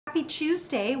Happy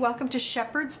Tuesday. Welcome to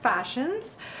Shepherd's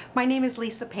Fashions. My name is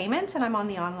Lisa Payment and I'm on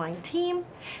the online team.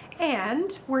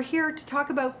 And we're here to talk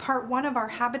about part one of our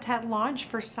Habitat launch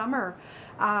for summer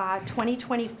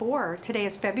 2024. Today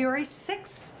is February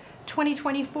 6th,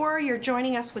 2024. You're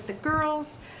joining us with the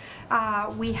girls.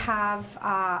 We have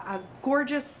a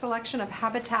gorgeous selection of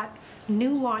Habitat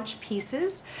new launch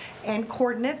pieces and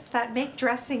coordinates that make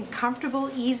dressing comfortable,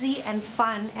 easy, and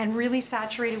fun, and really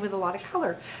saturated with a lot of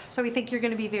color. So we think you're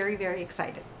going to be very, very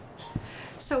excited.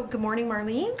 So good morning,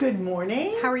 Marlene. Good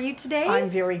morning. How are you today? I'm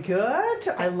very good.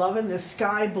 I'm loving the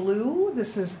sky blue.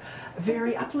 This is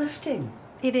very uplifting.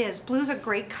 It is. Blue's a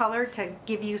great color to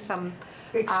give you some...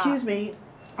 Excuse me.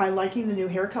 I'm liking the new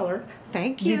hair color.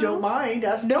 Thank you. You don't mind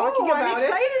us talking about it? No, I'm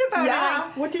excited about it.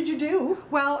 Yeah. What did you do?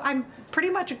 Well, I'm pretty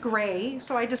much gray,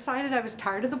 so I decided I was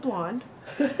tired of the blonde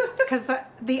because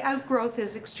the outgrowth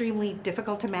is extremely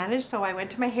difficult to manage. So I went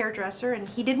to my hairdresser, and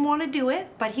he didn't want to do it,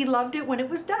 but he loved it when it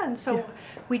was done. So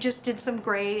we just did some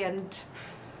gray and.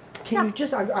 Can you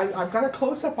just? I've got a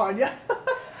close up on you.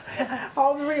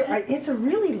 It's a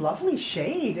really lovely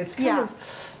shade. It's kind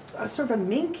of. Sort of a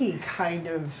minky kind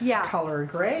of color,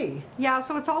 gray. Yeah,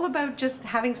 so it's all about just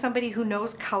having somebody who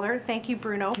knows color. Thank you,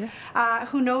 Bruno.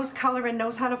 Who knows color and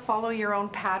knows how to follow your own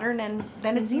pattern, and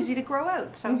then it's easy to grow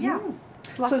out. So yeah,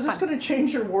 lots so of is this going to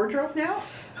change your wardrobe now?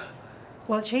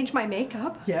 Well, it changed my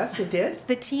makeup. Yes, it did.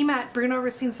 The team at Bruno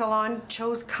Racine Salon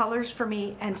chose colors for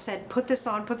me and said, put this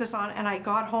on, and I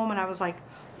got home and I was like,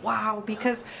 wow,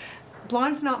 because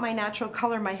blonde's not my natural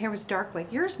color. My hair was dark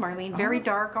like yours, Marlene, very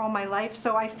dark all my life.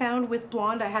 So I found with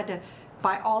blonde I had to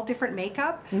buy all different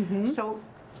makeup. So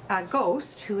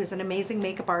Ghost, who is an amazing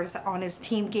makeup artist on his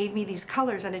team, gave me these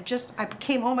colors, and I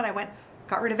came home and I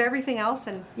got rid of everything else,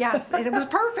 and yeah, it was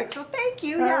perfect. So thank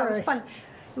you. Yeah, it was fun.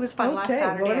 It was fun last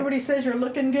Saturday. Well, everybody says you're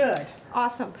looking good.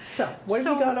 Awesome. So, what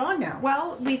have we got on now?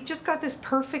 Well, we've just got this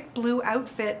perfect blue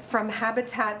outfit from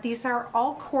Habitat. These are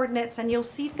all coordinates, and you'll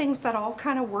see things that all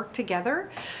kind of work together.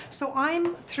 So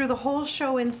I'm through the whole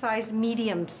show in size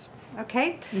mediums.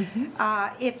 Okay?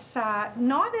 It's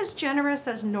not as generous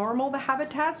as normal, the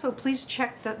Habitat, so please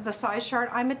check the size chart.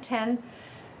 I'm a 10.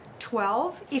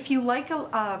 12. If you like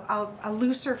a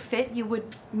looser fit, you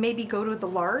would maybe go to the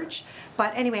large.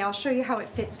 But anyway, I'll show you how it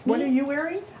fits me. What are you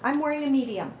wearing? I'm wearing a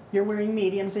medium. You're wearing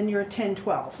mediums, and you're a 10,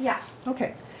 12. Yeah.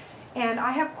 Okay. And I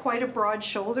have quite a broad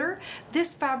shoulder.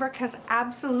 This fabric has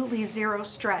absolutely zero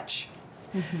stretch.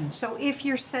 So if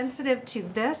you're sensitive to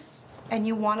this and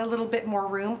you want a little bit more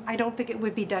room, I don't think it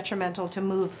would be detrimental to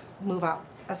move up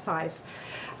a size.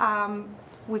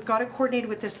 We've got it coordinated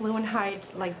with this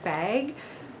Leeuwenhoek like bag.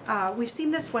 We've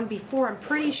seen this one before, I'm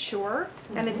pretty sure,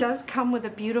 and it does come with a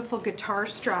beautiful guitar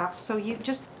strap, so you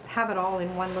just have it all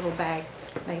in one little bag.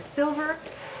 Nice silver,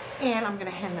 and I'm going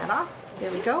to hand that off. There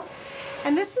we go.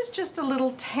 And this is just a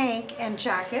little tank and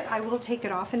jacket. I will take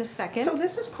it off in a second. So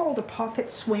this is called a pocket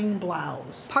swing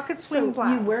blouse. Pocket swing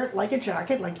blouse. You wear it like a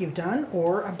jacket, like you've done,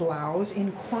 or a blouse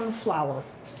in cornflower.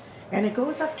 And it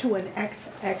goes up to an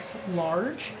XX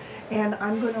large. And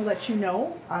I'm going to let you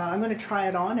know, I'm going to try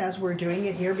it on as we're doing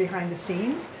it here behind the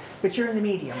scenes, but you're in the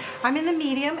medium. I'm in the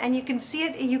medium, and you can see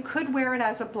it, you could wear it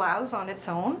as a blouse on its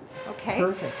own, okay?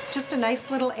 Perfect. Just a nice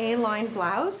little A-line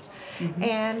blouse,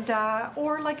 and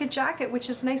or like a jacket, which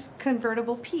is a nice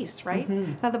convertible piece, right?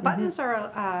 Now the buttons are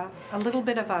a little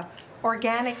bit of a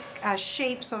organic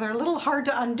shape, so they're a little hard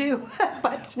to undo,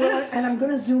 but... Well, and I'm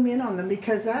going to zoom in on them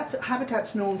because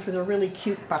Habitat's known for the really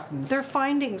cute buttons. They're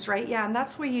findings, right? Yeah, and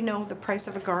that's where you know the price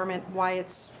of a garment, why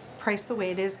it's priced the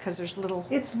way it is, because there's little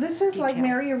This is like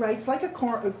Maria writes, like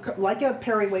a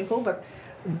periwinkle, but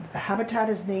Habitat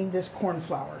has named this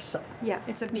cornflower. So yeah,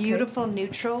 it's a beautiful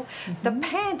neutral. The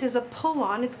pant is a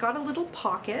pull-on. It's got a little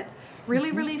pocket.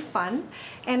 Really, really fun.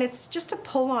 And it's just a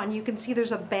pull-on. You can see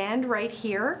there's a band right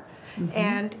here.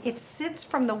 And it sits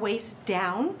from the waist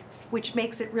down, which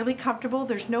makes it really comfortable.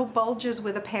 There's no bulges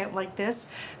with a pant like this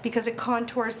because it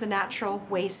contours the natural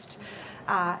waist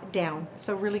down.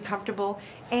 So really comfortable.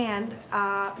 And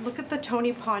look at the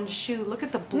Tony Pond shoe. Look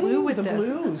at the blue with the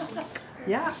this. blues.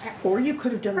 Yeah, or you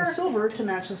could have done the silver to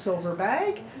match the silver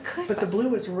bag, but the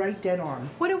blue is right dead on.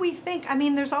 What do we think? I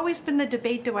mean, there's always been the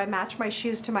debate, do I match my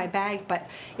shoes to my bag? But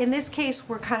in this case,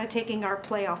 we're kind of taking our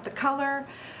play off the color,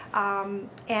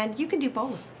 and you can do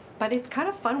both. But it's kind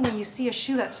of fun when you see a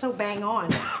shoe that's so bang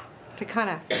on to kind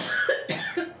of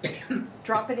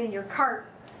drop it in your cart,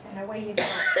 and away you go.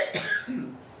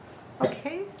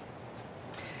 Okay.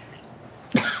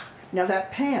 Now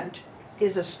that pant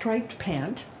is a striped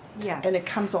pant. Yes. And it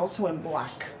comes also in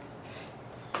black.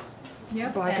 Yeah.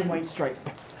 Black and white stripe.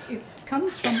 It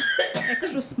comes from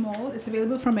extra small. It's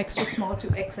available from extra small to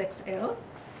XXL.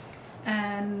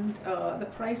 and the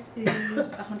price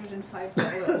is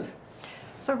 $105.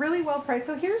 So really well priced.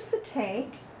 So here's the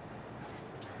tank.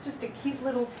 Just a cute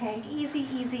little tank,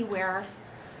 easy wear.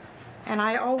 And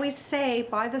I always say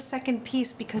buy the second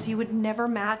piece because you would never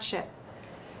match it.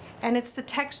 And it's the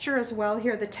texture as well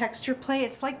here, the texture play.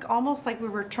 It's like almost like we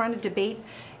were trying to debate,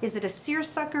 is it a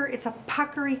seersucker? It's a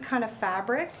puckery kind of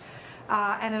fabric.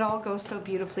 And it all goes so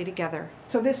beautifully together.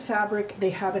 So this fabric, they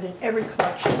have it in every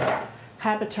collection.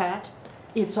 Habitat,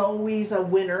 it's always a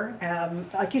winner,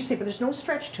 like you say, but there's no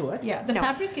stretch to it. Yeah, the No.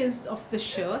 fabric is of the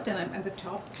shirt, and the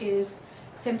top is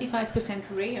 75%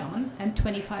 rayon and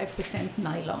 25%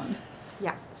 nylon.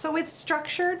 Yeah, so it's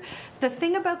structured. The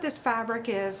thing about this fabric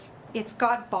is it's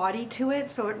got body to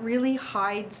it, so it really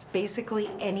hides basically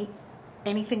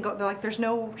anything like there's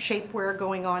no shapewear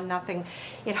going on, nothing.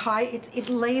 It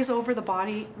lays over the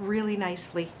body really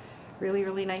nicely.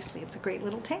 Really nicely. It's a great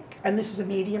little tank. And this is a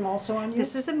medium also on you?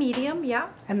 This is a medium, yeah.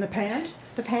 And the pant?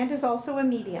 The pant is also a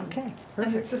medium. Okay, And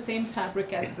perfect. it's the same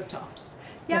fabric as the tops.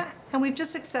 Yeah, and we've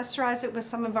just accessorized it with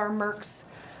some of our Merck's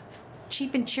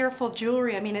cheap and cheerful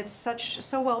jewelry. I mean, it's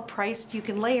so well priced. You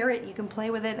can layer it, you can play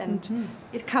with it, and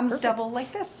it comes Perfect. double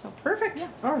like this. So Perfect.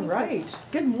 All right.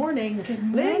 Good morning. Good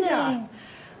Linda, morning.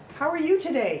 how are you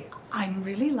today? I'm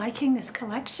really liking this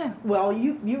collection. Well,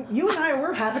 you and I,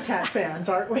 we're Habitat fans,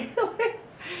 aren't we?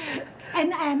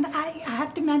 And I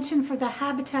have to mention for the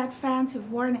Habitat fans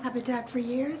who've worn Habitat for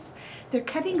years, they're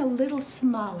cutting a little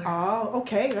smaller. Oh,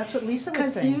 okay. That's what Lisa was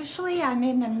Because saying. usually I'm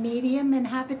in a medium in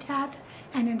Habitat,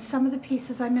 and in some of the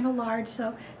pieces I'm in a large,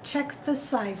 so check the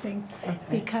sizing. Okay.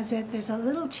 Because there's a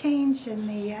little change in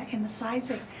the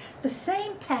sizing. The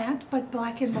same pant, but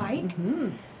black and white. Mm-hmm.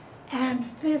 And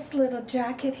this little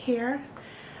jacket here,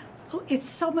 oh, it's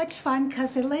so much fun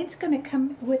because Elaine's going to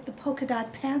come with the polka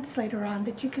dot pants later on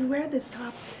that you can wear this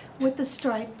top with the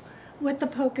stripe, with the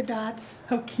polka dots.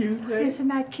 How cute. Eh? Isn't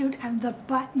that cute? And the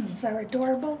buttons are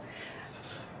adorable.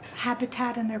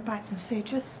 Habitat and their buttons, they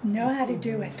just know how to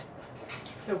do it.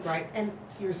 So bright, and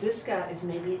your Ziska is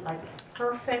maybe like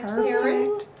perfect.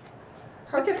 Perfect.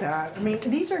 Look at that. I mean,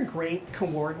 these are great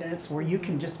coordinates where you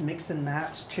can just mix and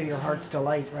match to your heart's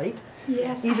delight, right?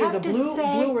 Yes, Either I have the to blue-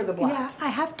 say, blue or the black. Yeah, I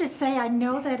have to say, I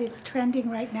know that it's trending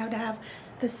right now to have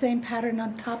the same pattern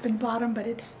on top and bottom, but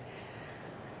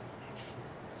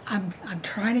I'm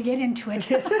trying to get into it.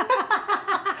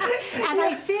 And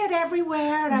I see it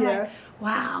everywhere, and I'm Yes.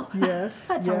 like, wow, Yes,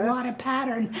 that's a yes. lot of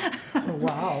pattern. Oh,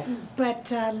 wow.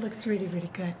 But looks really, really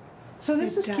good. So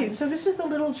this It is cute. does. So this is the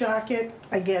little jacket.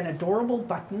 Again, adorable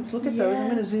buttons. Look at those. I'm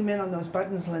going to Yes. zoom in on those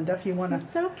buttons, Linda, if you want to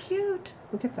It's so cute.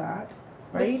 look at that.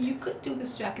 But Right? you could do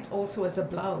this jacket also as a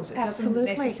blouse. It Absolutely.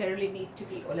 doesn't necessarily need to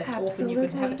be left open. You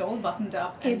can have it all buttoned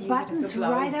up and It use it buttons as a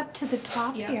blouse. right up to the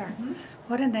top Yeah. here. Mhm.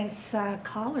 What a nice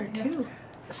collar, too.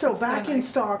 So It's back kinda in nice.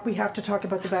 stock, we have to talk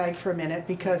about the bag for a minute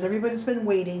because everybody's been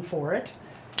waiting for it.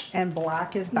 And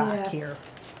black is back Yes. here.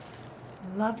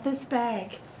 Love this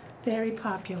bag. Very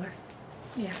popular.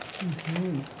 Yeah.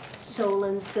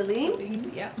 Solon Celine.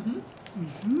 Celine, yeah.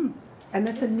 And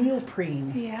that's a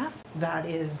neoprene. Yeah. That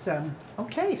is,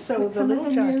 okay, so With the some of little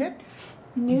the new- jacket.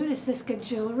 New to Ziska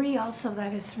jewelry also,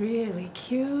 that is really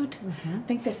cute. Mm-hmm. I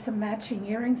think there's some matching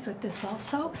earrings with this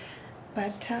also.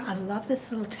 But I love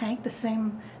this little tank, the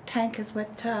same tank as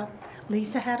what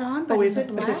Lisa had on, but Oh, it's is a it?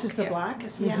 But black. this is the Yeah, black?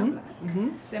 this is Yeah. the black. Mm-hmm.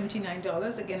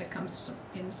 $79. Again, it comes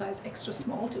in size extra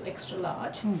small to extra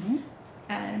large. Mm-hmm.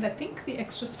 And I think the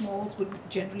extra smalls would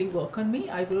generally work on me.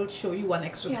 I will show you one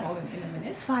extra Yeah. small in a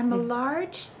minute. So I'm a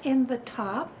large in the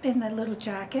top, in the little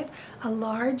jacket, a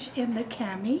large in the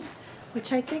cami,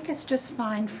 which I think is just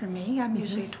fine for me. I'm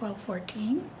usually 12,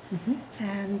 14.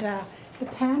 And the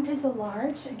pant is a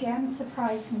large, again,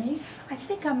 surprised me. I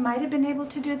think I might have been able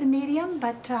to do the medium,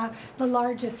 but the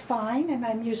large is fine, and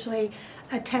I'm usually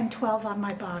a 10, 12 on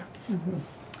my bottoms.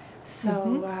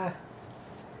 So,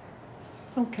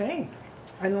 Okay.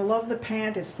 And I love the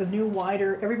pant. It's the new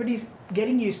wider. Everybody's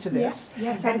getting used to this. Yes,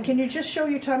 yes, And I'm- can you just show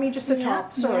your tummy, just the Yeah,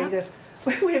 top? Sorry,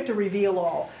 yeah. we have to reveal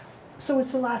all. So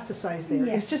it's elasticized there.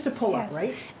 yes, It's just a pull up, yes.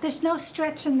 right? There's no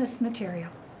stretch in this material.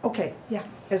 Okay. Yeah,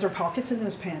 Is there pockets in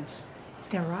those pants?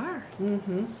 there are.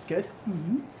 Mm-hmm. Good.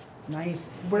 Mm-hmm. Nice.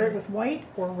 Wear it with white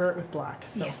or wear it with black.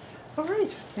 So. Yes. All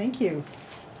right. Thank you.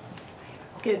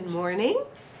 Good morning.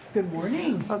 Good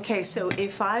morning. Okay, so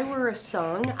if I were a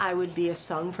song, I would be a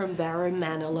song from Barry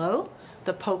Manilow,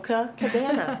 the Polka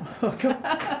Cabana.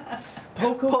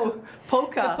 Poco.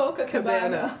 Polka, The Polka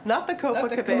Cabana. not the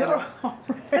Copacabana.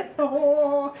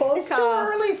 Oh, it's too Polka.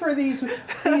 early for these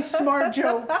smart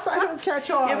jokes. I don't catch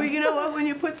on. Yeah, but you know what? When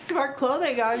you put smart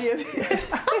clothing on, you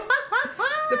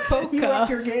it's the polka. You up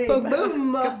your game. Polka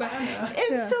Boom. cabana.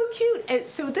 It's Yeah. so cute. And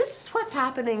so this is what's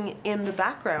happening in the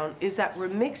background, is that we're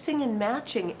mixing and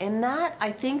matching, and that,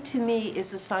 I think, to me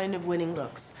is a sign of winning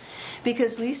looks.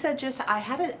 Because Lisa I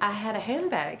had a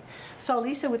handbag. Saw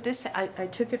Lisa with this, I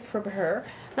took it from her.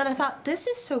 Then I thought, this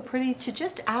is so pretty to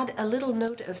just add a little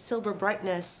note of silver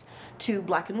brightness to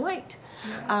black and white.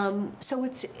 So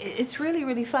it's really,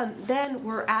 really fun. Then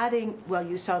we're adding, well,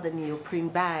 you saw the neoprene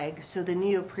bag. So the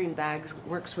neoprene bag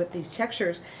works with these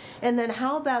textures. And then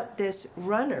how about this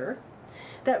runner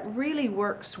that really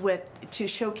works with, to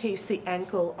showcase the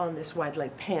ankle on this wide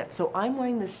leg pant. So I'm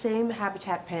wearing the same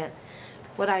Habitat pant.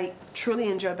 What I truly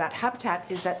enjoy about Habitat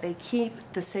is that they keep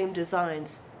the same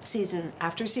designs season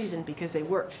after season because they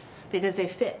work, because they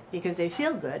fit, because they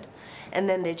feel good, and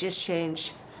then they just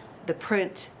change the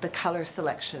print, the color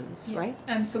selections, right?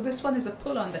 And so this one is a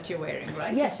pull-on that you're wearing,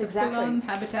 right? Yes, it's exactly. a pull-on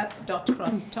Habitat dot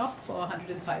crop top for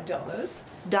 $105.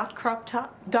 Dot crop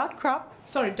top, dot crop,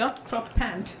 Sorry, dot crop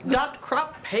pant. dot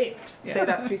crop paint. Say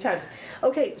that 3 times.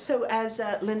 Okay, so as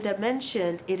Linda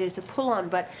mentioned, it is a pull-on,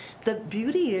 but the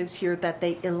beauty is here that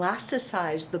they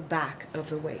elasticize the back of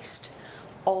the waist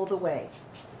all the way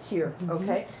here,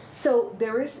 okay? So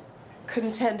there is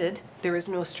contended, there is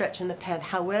no stretch in the pant.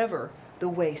 However, the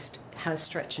waist has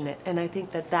stretch in it, and I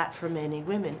think that that for many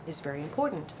women is very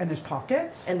important. And there's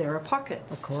pockets. And there are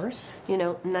pockets. Of course. You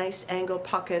know, nice angled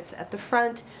pockets at the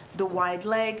front, the wide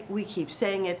leg, we keep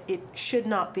saying it, it should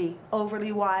not be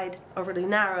overly wide, overly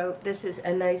narrow. This is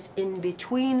a nice in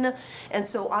between. And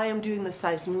so I am doing the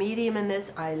size medium in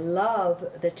this. I love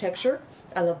the texture.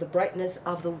 I love the brightness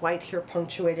of the white here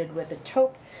punctuated with a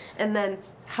taupe. And then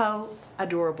how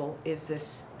adorable is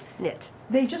this knit?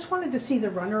 They just wanted to see the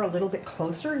runner a little bit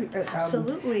closer.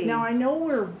 Absolutely. Now I know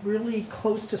we're really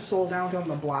close to sold out on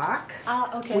the black.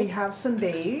 Okay. We have some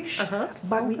beige, but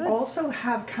Oh, we good. also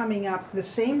have coming up the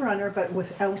same runner but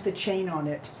without the chain on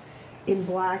it, in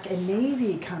black and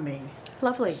navy coming.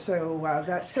 Lovely. So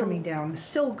that's coming down.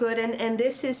 So good, and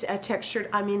this is a textured,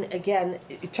 I mean, again,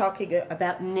 talking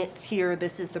about knits here,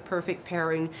 this is the perfect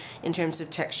pairing in terms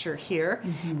of texture here.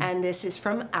 And this is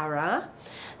from Ara.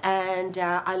 And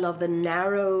I love the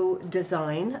narrow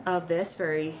design of this,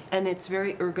 and it's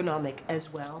very ergonomic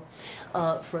as well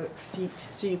for feet.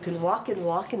 So you can walk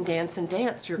and dance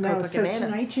your Now, so Copacabana.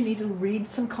 tonight you need to read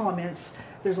some comments.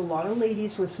 There's a lot of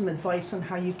ladies with some advice on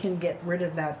how you can get rid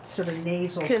of that sort of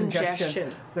nasal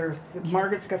congestion.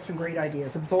 Margaret's got some great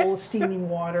ideas. A bowl of steaming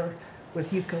water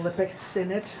with eucalyptus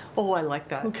in it. Oh, I like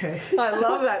that. Okay. I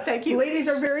love that, thank you. Ladies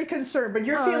are very concerned, but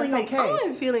you're feeling okay. Oh,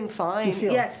 I'm feeling fine. You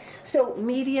feel- Yes. So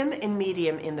medium and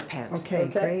medium in the pant. Okay,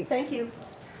 great. Thank you.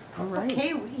 All right.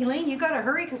 Okay, Elaine, you gotta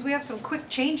hurry because we have some quick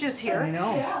changes here. I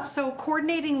know. So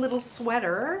coordinating little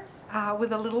sweater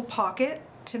with a little pocket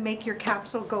to make your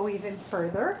capsule go even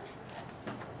further.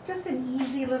 Just an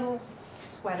easy little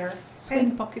sweater.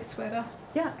 Swing pocket sweater.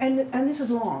 Yeah, and this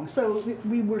is long. So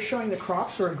we were showing the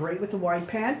crops are great with the wide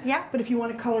pant. Yeah. But if you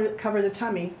want to cover the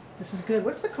tummy, this is good.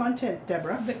 What's the content,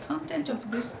 Deborah? The content of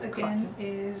this again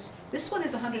is, this one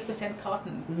is 100%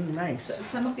 cotton. Nice. So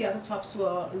some of the other tops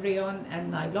were rayon and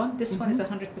nylon. This one is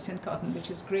 100% cotton, which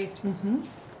is great.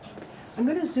 I'm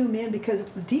going to zoom in because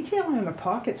the detailing on the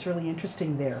pocket's really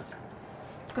interesting there.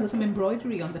 It's got some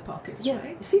embroidery on the pockets,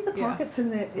 right? You see the Yeah. pockets in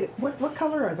the, what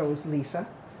color are those, Lisa?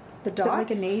 The Is it like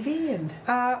a dots? navy and?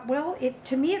 Well,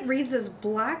 to me it reads as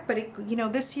black, but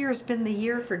this year has been the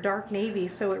year for dark navy,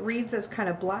 so it reads as kind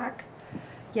of black.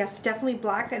 Yes, definitely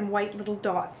black and white little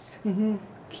dots.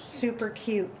 Super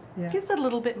cute. Yeah. Gives it a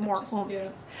little bit more Just- oomph. yeah.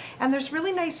 And there's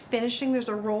really nice finishing. There's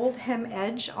a rolled hem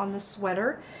edge on the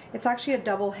sweater. It's actually a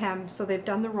double hem, so they've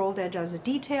done the rolled edge as a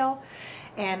detail.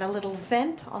 And a little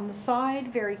vent on the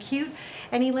side, very cute.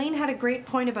 And Elaine had a great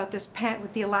point about this pant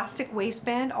with the elastic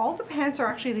waistband. All the pants are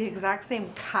actually the exact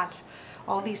same cut.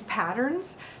 All these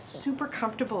patterns, super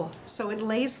comfortable. So it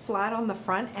lays flat on the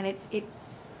front and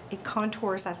it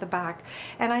contours at the back.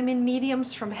 And I'm in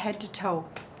mediums from head to toe.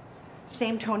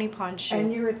 Same Tony Pond shoe.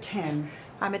 And you're a 10.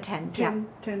 I'm a 10, 10,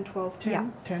 10, 12, 10, Yeah.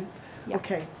 10. Yeah.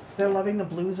 Okay. They're loving the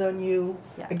blues on you.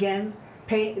 Yeah. Again,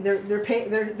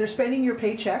 they're spending your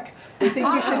paycheck. They think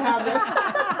you should have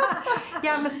this.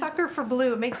 Yeah, I'm a sucker for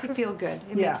blue. It makes you feel good.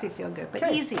 It Yeah. makes you feel good, but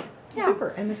Okay. easy. Yeah. Super.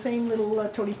 And the same little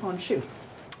Tony Pond shoe.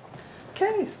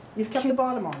 Okay. You've kept the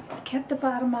bottom on. Kept the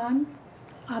bottom on.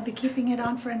 I'll be keeping it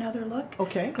on for another look.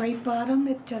 Okay. Great bottom.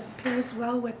 It just pairs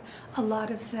well with a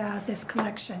lot of this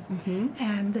collection.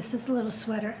 And this is the little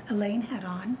sweater Elaine had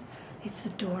on. It's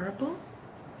adorable.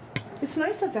 It's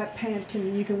nice that pant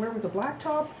you can wear with a black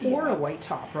top or a white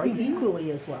top, right?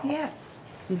 Equally as well. Yes.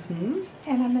 And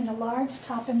I'm in a large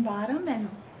top and bottom, and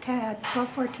 12,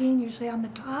 14 usually on the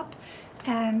top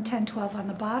and 10, 12 on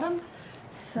the bottom.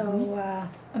 So,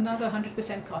 Another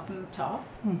 100% cotton top,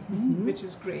 which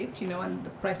is great, you know, and the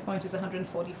price point is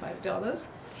 $145. Does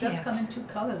Yes. come in two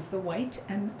colors, the white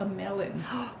and a melon.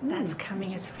 that's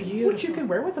coming as Which beautiful. you can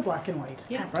wear with the black and white,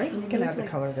 Yeah, right? You can add the absolutely.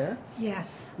 color there.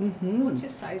 Yes, What's your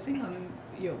sizing on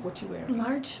what you wear?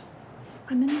 large.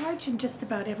 I'm in large in just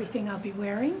about everything I'll be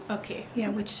wearing. Okay. Yeah,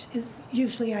 which is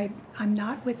usually I'm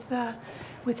not with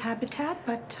Habitat,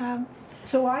 but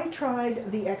So I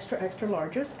tried the extra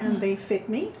larges and they fit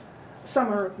me.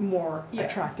 Some are more Yeah.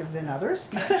 attractive than others,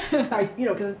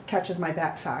 because it catches my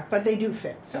back fat, but they do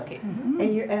fit. So. Okay.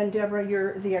 And Deborah,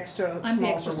 you're the extra I'm the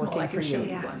smalls extra are small. working I for can show you. you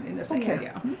Yeah. one in a second.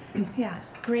 Okay. Yeah. yeah,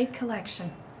 great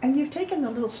collection. And you've taken the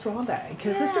little straw bag,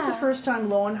 because this is the Yeah. first time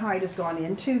Low and Hide has gone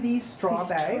into these straw These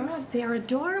bags. they're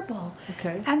adorable.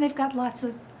 Okay. And they've got lots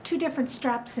of 2 different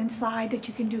straps inside that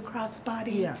you can do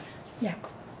crossbody. Yeah. Yeah.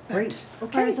 Great. Or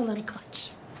Okay. as a little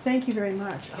clutch. Thank you very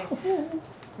much.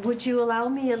 Would you allow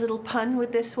me a little pun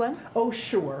with this one? Oh,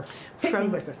 sure. Hit me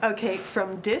with it. Okay,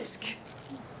 from disc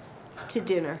to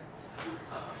dinner.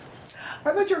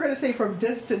 I thought you were going to say from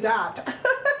this to that.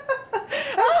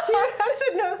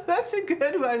 That's a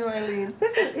good one, Marlene.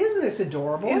 Isn't this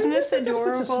adorable? Isn't this It just puts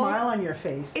a adorable? smile on your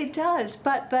face. It does,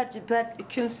 but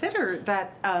consider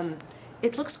that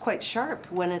it looks quite sharp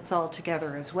when it's all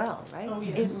together as well, right? Oh,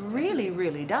 yes, It really,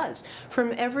 really does,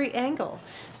 from every angle.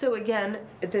 So again,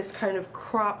 this kind of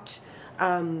cropped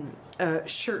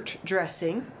shirt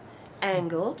dressing,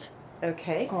 angled,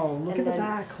 okay? Oh, look And at the then-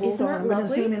 back. Hold isn't on. that I'm going to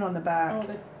lovely? zoom in on the back. Oh,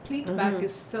 the pleat back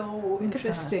is so at that.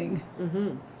 interesting.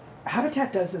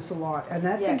 Habitat does this a lot, and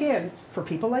that's Yes. again for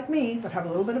people like me that have a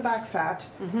little bit of back fat.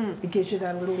 It gives you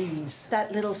that little ease.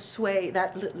 That little sway,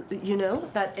 that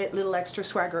little extra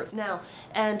swagger. Now,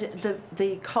 and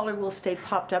the collar will stay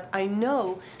popped up. I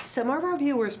know some of our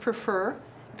viewers prefer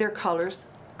their collars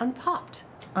unpopped,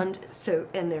 and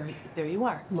there you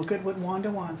are. Look at what Wanda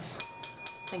wants.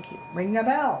 Thank you. Ring the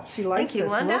bell. She likes Thank you,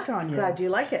 this Wanda. look on you. Glad you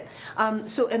like it. And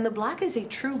the black is a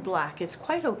true black. It's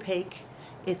quite opaque.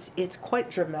 It's quite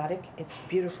dramatic. It's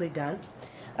beautifully done.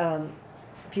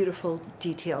 Beautiful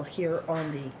detail here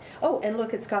on the. Oh, and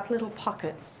look, it's got little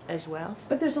pockets as well.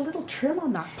 But there's a little trim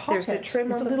on that pocket. There's a trim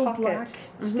There's on a the little pocket. black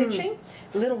stitching.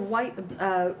 Little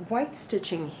white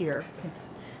stitching here.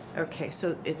 Okay,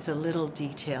 so it's a little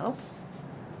detail.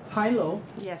 High-low.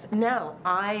 Yes. Now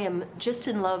I am just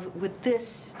in love with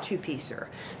this two-piecer.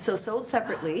 So sold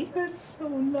separately. That's so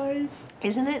nice.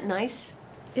 Isn't it nice?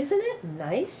 Isn't it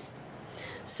nice?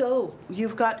 So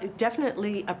you've got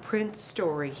definitely a print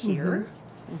story here.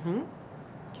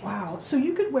 Wow. So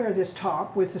you could wear this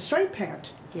top with a striped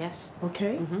pant. Yes.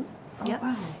 Okay. Oh, Yep.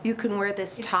 wow. You can wear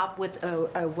this top with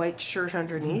a white shirt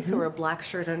underneath or a black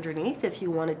shirt underneath if you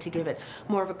wanted to give it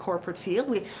more of a corporate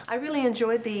feel. I really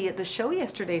enjoyed the show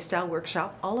yesterday, Style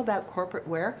Workshop, all about corporate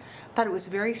wear. Thought it was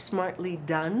very smartly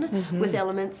done with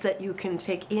elements that you can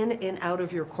take in and out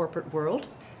of your corporate world.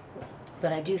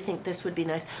 But I do think this would be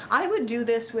nice. I would do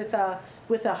this with a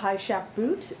high shaft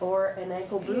boot or an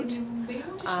ankle boot. We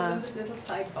want to show them this little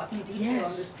side button detail on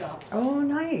yes. this top. Oh,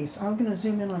 nice. I'm going to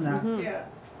zoom in on that. Yeah.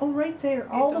 Oh, right there.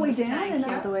 All the on way this down. tag And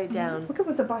here. All the way down. Look at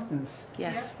with the buttons.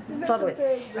 Yes. Yeah. It's That's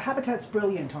lovely. the Habitat's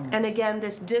brilliant on this. And again,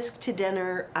 this disc to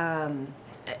dinner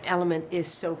element is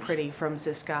so pretty from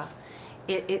Ziska.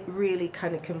 It really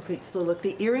kind of completes the look.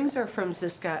 The earrings are from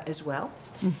Ziska as well.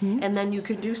 And then you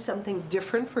can do something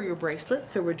different for your bracelet.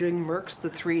 So we're doing Merck's, the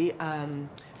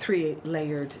three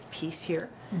layered piece here.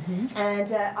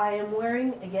 And I am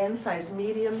wearing, again, size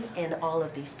medium in all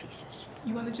of these pieces.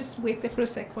 You want to just wait there for a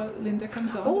sec while Linda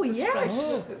comes on? Oh, with the yes.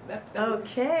 price? That-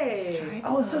 Okay. Stripe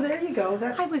Oh, so look. there you go.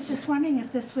 That's I was just wondering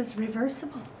if this was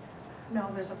reversible. No,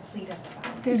 there's a pleat at the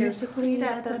back. There's a pleat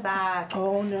at the back.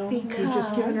 Oh, no. You've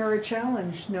just given her a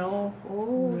challenge. No.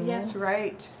 Oh, No. yes,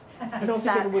 right. I don't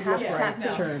think it would look Yeah. right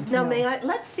No. turned. Now, no. may I,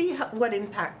 let's see what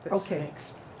impact this Okay.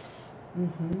 makes.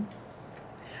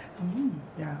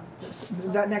 Yeah.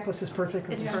 That necklace is perfect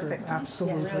with It's this skirt. perfect.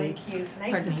 Absolutely. Really cute.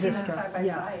 Nice Right, to see them Ziska. side by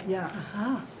yeah, side. Yeah.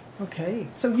 Uh-huh. Okay.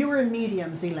 So you were in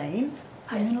mediums, Elaine.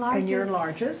 I'm in larges. And you're in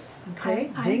larges.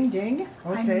 Okay. I- ding, ding.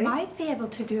 I Okay. might be able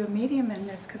to do a medium in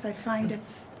this because I find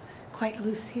it's quite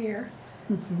loose here.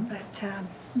 But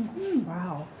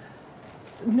Wow.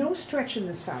 No stretch in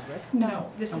this fabric. No,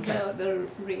 this Okay. is the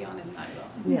rayon and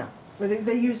nylon. Yeah. But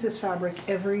they use this fabric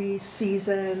every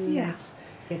season. Yeah.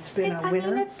 It's been a I winner.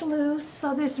 mean, it's loose,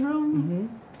 so there's room.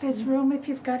 There's room if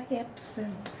you've got hips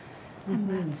and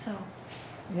that. So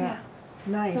Yeah.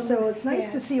 Nice. It's a So loose it's nice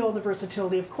to fit. see all the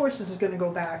versatility. Of course, this is going to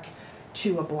go back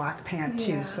to a black pant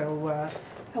too. Yeah. So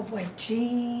a white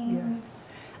jean.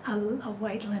 a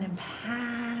white linen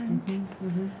pant.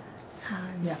 And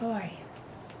Yeah. boy,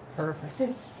 Perfect.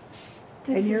 this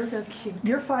And you're is so cute.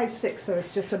 You're 5'6", so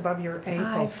it's just above your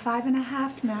ankle.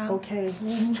 5.5 now. Okay.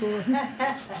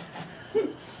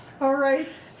 All right.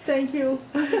 Thank you.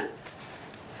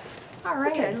 All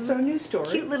right. Okay, so new story.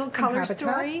 Cute little from color Habitat.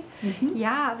 story.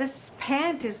 Yeah, this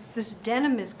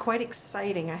denim is quite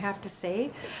exciting, I have to say.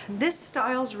 This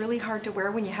style's really hard to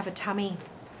wear when you have a tummy,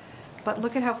 but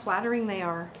look at how flattering they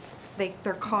are.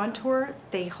 They're contour,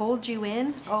 they hold you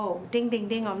in. Oh, ding, ding,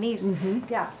 ding on these.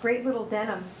 Yeah, great little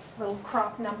denim, little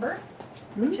crop number,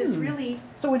 which is really,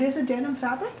 So it is a denim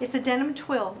fabric? it's a denim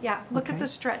twill. Yeah, look at Okay. the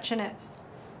stretch in it.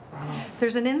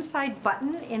 There's an inside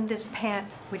button in this pant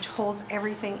which holds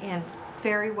everything in.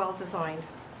 Very well designed.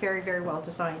 Very, very well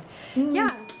designed. Yeah.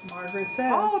 Margaret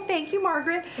says. Oh, thank you,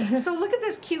 Margaret. So look at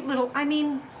this cute little, I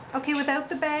mean, okay, without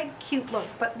the bag, cute look,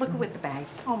 but look with the bag.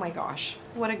 Oh my gosh,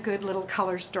 what a good little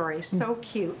color story. So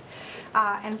cute.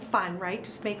 And fun, right?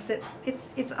 Just makes it,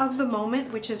 it's of the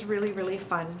moment, which is really, really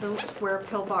fun. Little square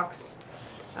pillbox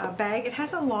bag. It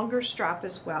has a longer strap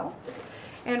as well.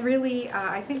 And really,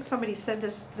 I think somebody said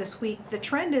this week, the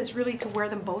trend is really to wear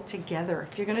them both together.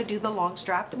 If you're gonna do the long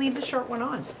strap, leave the short one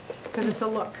on, because it's a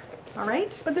look, all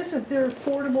right? But they're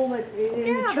affordable in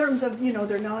Yeah, terms of,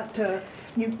 they're not,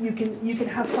 you can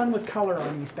have fun with color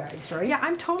on these bags, right? Yeah,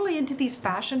 I'm totally into these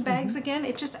fashion bags again.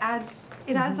 It just adds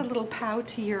a little pow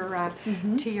to your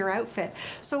outfit.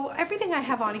 So everything I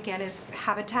have on again is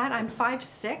Habitat. I'm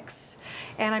 5'6",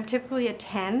 and I'm typically a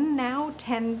 10 now,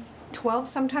 10, 12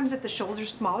 sometimes if the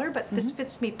shoulder's smaller, but this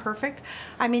fits me perfect.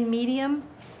 I'm in medium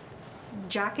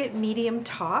jacket, medium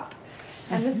top,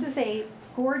 and this is a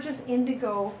gorgeous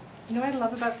indigo. You know what I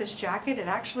love about this jacket? It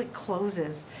actually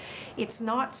closes. It's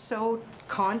not so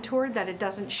contoured that it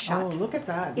doesn't shut. Oh, look at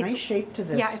that. It's- Nice shape to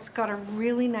this. Yeah, it's got a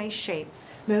really nice shape.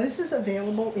 Now this is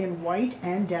available in white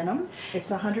and denim. It's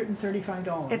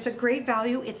 $135. It's a great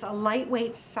value. It's a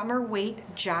lightweight summer weight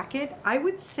jacket. I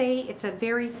would say it's a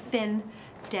very thin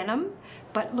denim,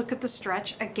 but look at the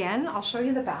stretch. Again, I'll show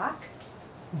you the back.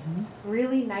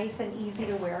 Really nice and easy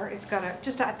to wear. It's got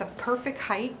just at the perfect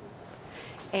height,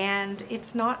 and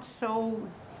it's not so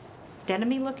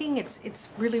denim-y looking. It's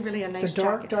really, really a nice the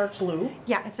dark, jacket. dark blue.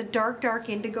 Yeah, it's a dark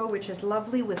indigo, which is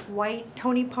lovely with white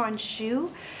Tony Pond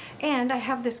shoe. And I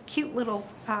have this cute little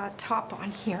top on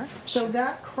here. So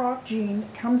that crop jean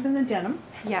comes in the denim.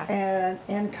 Yes.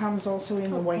 And comes also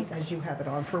in the Oh, white thanks. as you have it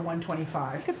on for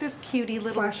 $125. Look at this cutie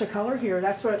little. Flash of color here.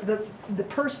 That's what the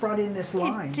purse brought in this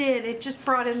line. It did. It just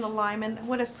brought in the lime, and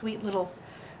what a sweet little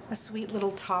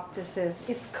top this is.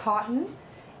 It's cotton.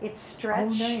 It's Oh,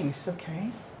 stretch. nice.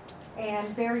 Okay. And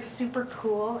very super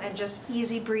cool and just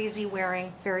easy breezy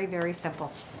wearing. Very, very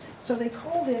simple. So they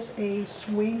call this a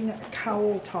swing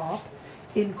cowl top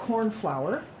in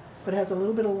cornflower, but it has a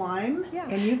little bit of lime. Yeah.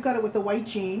 And you've got it with the white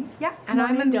jean. Yeah, Come and on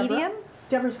I'm a in, Deborah. medium.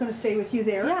 Deborah's going to stay with you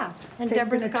there. Yeah, and Okay,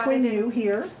 Deborah's we're got going to it twin in- you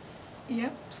here.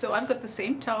 Yep. So I've got the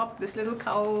same top, this little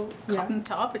cowl Yeah. cotton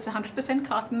top. It's 100%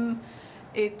 cotton.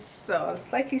 It's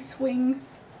slightly swing.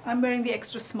 I'm wearing the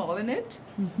extra small in it.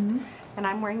 And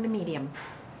I'm wearing the medium.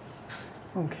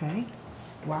 Okay.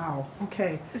 Wow.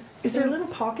 Okay. Is Is there little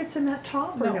pockets in that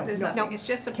top? Or No, there's nothing. No. It's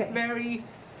just a Okay. very,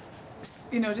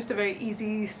 just a very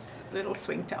easy little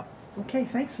swing top. Okay,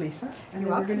 thanks, Lisa. And then we're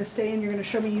welcome. going to stay and you're going to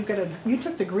show me you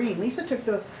took the green. Lisa took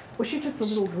she took the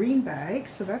little green bag,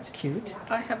 so that's cute.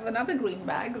 I have another green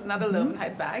bag, another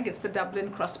Lowenheit bag. It's the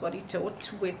Dublin crossbody tote,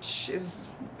 which is,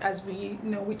 as we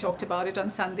know, we talked about it on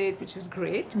Sunday, which is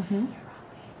great.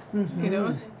 You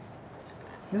know,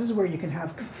 This is where you can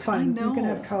have fun. I You can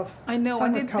know. have I know, fun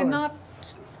and with they're color. not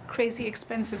crazy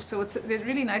expensive, so they're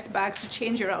really nice bags to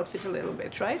change your outfit a little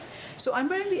bit, right? So I'm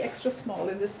wearing the extra small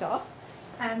in this top,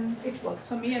 and it works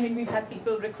for me. I mean, we've had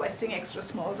people requesting extra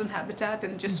smalls in Habitat,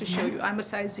 and just to show you, I'm a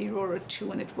size 0 or a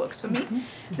 2, and it works for me.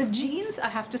 The jeans, I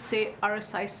have to say, are a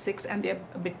size 6, and they're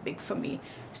a bit big for me.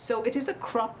 So it is a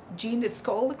crop jean. It's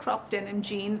called the crop denim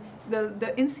jean.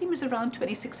 The inseam is around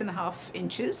 26.5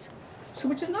 inches. So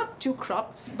which is not too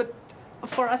cropped, but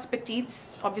for us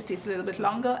petites, obviously it's a little bit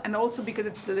longer, and also because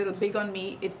it's a little big on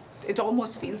me, it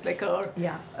almost feels like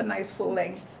Yeah. a nice full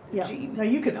length Yeah. jean. Now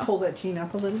you could know. pull that jean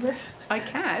up a little bit. I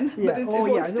can, Yeah. but it Oh,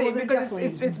 won't yeah. stay No, they're because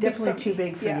it's big definitely for too me.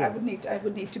 big for yeah, you. I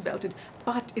would need to belt it,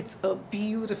 but it's a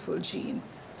beautiful jean.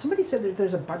 Somebody said that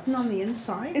there's a button on the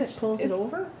inside that pulls it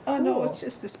over. Oh no, Cool. it's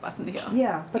just this button here.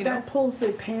 Yeah, but you that know. pulls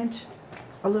the pant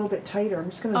a little bit tighter. I'm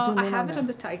just going to zoom I in have on it that. on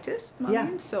the tightest, mine. Yeah.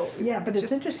 So Yeah, but it's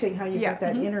just, interesting how you yeah, got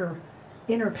that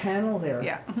inner panel there.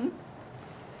 Yeah.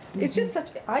 It's just such.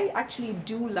 I actually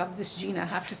do love this jean. I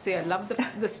have to say, I love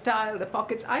the style, the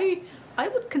pockets. I I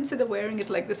would consider wearing it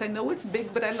like this. I know it's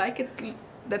big, but I like it,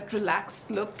 that relaxed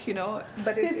look, you know.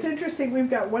 But It's interesting. We've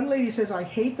got one lady says I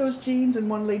hate those jeans, and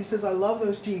one lady says I love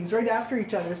those jeans, right after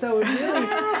each other. So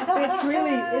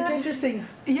it's interesting.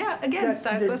 Yeah, again, That-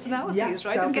 style the- personalities, yeah, right?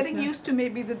 style And getting personality. used to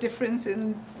maybe the difference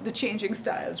in the changing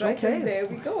styles, right? Okay. And there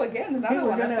we go again, another Hey, we're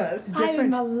one of gonna- us.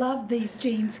 Different. I love these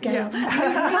jeans, Gail. Me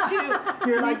too.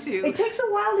 You're Me like, too. it takes a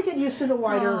while to get used to the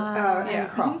wider Yeah. end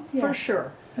crop, Yeah. for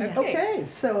sure. Yeah. Okay,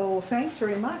 so thanks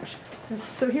very much.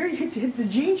 So here you did the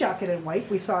jean jacket in white.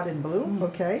 We saw it in blue.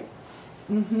 Okay.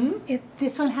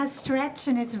 This one has stretch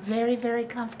and it's very, very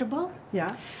comfortable.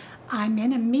 Yeah. I'm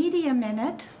in a medium in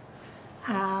it,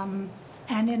 and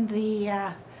in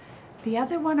the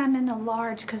other one I'm in a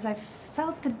large because I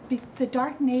felt the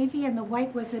dark navy and the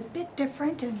white was a bit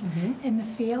different in the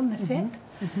feel and the fit.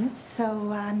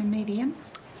 So I'm a medium,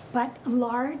 but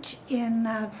large in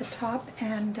the top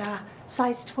and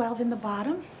size 12 in the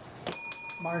bottom.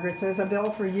 Margaret says a bell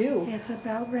for you. It's a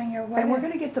bell ringer. And we're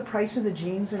going to get the price of the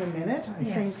jeans in a minute. I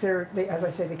think Yes. they, as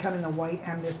I say, they come in the white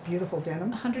and this beautiful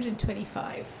denim.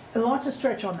 125. And lots of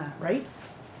stretch on that, right?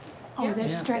 Oh, Yeah. they're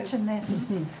Yeah. stretching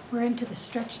this. We're into the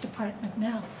stretch department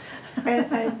now.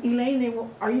 And Elaine,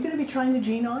 are you going to be trying the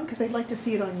jean on? Because I'd like to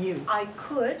see it on you. I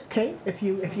could. Okay, if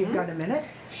you've got a minute.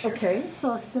 Okay.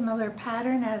 So similar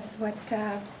pattern as what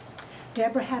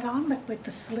Deborah had on, but with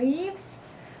the sleeves.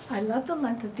 I love the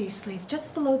length of these sleeves,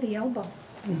 just below the elbow.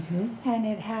 And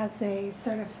it has a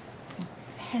sort of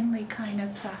Henley kind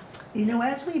of, You know,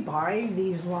 as we buy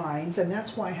these lines, and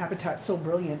that's why Habitat's so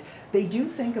brilliant, they do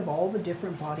think of all the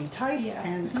different body types Yeah.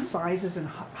 and sizes and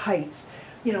heights.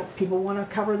 You know, people want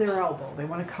to cover their elbow, they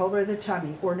want to cover their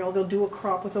tummy, or no, they'll do a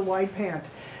crop with a wide pant.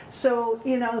 So,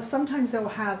 you know, sometimes they'll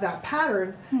have that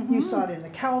pattern. You saw it in the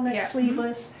cowl neck, Yeah.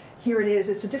 sleeveless. Here it is.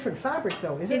 It's a different fabric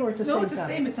though, is it? Or it's the no, same it's the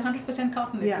fabric? same. It's 100%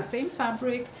 cotton. It's Yeah. the same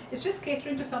fabric. It's just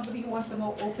catering to somebody who wants a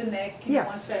more open neck, who Yes.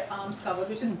 wants their arms covered,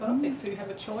 which is perfect. So you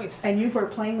have a choice. And you were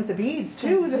playing with the beads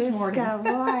too this morning. Ziska,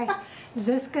 boy.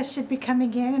 Ziska should be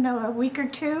coming in a week or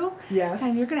two. Yes.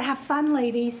 And you're going to have fun,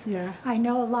 ladies. Yeah. I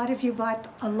know a lot of you bought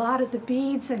a lot of the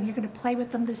beads and you're going to play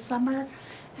with them this summer.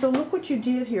 So look what you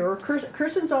did here.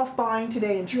 Kirsten's off buying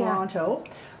today in Yeah. Toronto.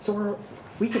 So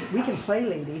we can play,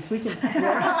 ladies. We can.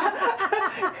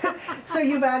 So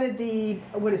you've added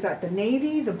what is that? The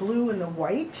navy, the blue, and the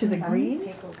white to the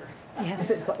green. Yes.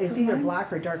 It's either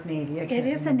black or dark navy. I It can't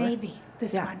is a remember. navy,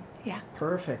 this Yeah. one. Yeah,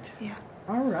 Perfect. yeah.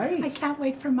 All right. I can't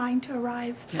wait for mine to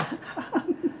arrive.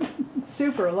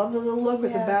 Super. Love the little look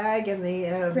with the Yes. bag and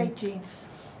the Great jeans.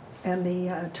 and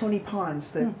the Tony Pons,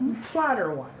 the flatter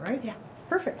one, right? Yeah.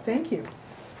 Perfect. Thank you.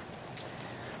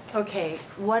 Okay,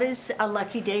 what is a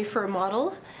lucky day for a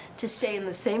model? To stay in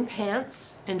the same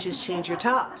pants and just change your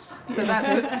tops. So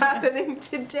that's what's happening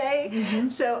today.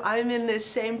 So I'm in this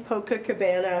same Polka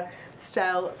Cabana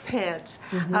style pant,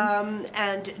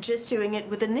 and just doing it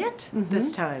with a knit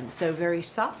this time. So very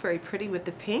soft, very pretty with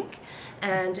the pink,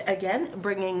 and again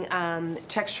bringing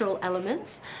textural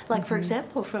elements. Like for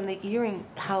example, from the earring,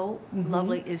 how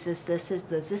lovely is this? This is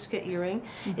the Ziska earring.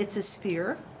 It's a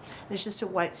sphere. It's just a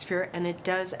white sphere, and it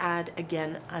does add,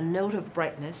 again, a note of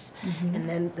brightness. And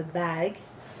then the bag,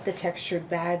 the textured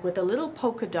bag with a little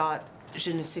polka dot,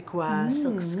 je ne sais quoi,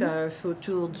 silk scarf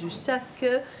autour du sac,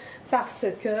 parce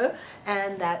que,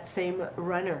 and that same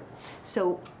runner.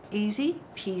 So easy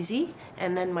peasy.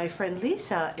 And then my friend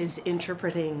Lisa is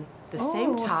interpreting the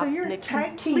same top so you're in a tag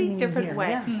complete teaming different here. way.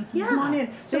 Yeah. Yeah. Come on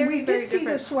in. So Very, we very did see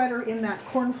different. the sweater in that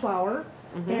cornflower,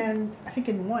 and I think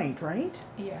in white, right?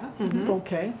 yeah.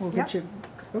 Okay, we'll get you.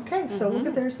 Okay, so look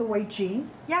at there's the white jean.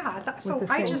 Yeah, so With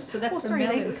the I same- just, So that's oh, the sorry,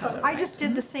 melon Elaine. color, I right? just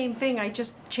did the same thing. I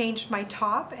just changed my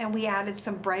top and we added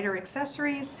some brighter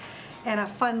accessories and a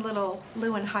fun little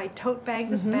Lewin High tote bag.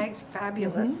 This bag's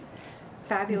fabulous.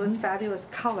 Fabulous, fabulous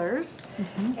colors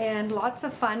and lots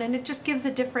of fun, and it just gives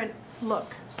a different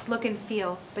look and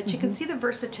feel. But you can see the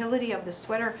versatility of the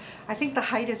sweater. I think the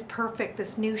height is perfect,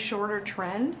 this new shorter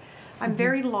trend. I'm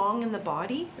very long in the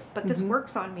body, but this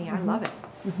works on me. I love it.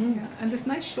 Yeah. And this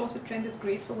nice shorter trend is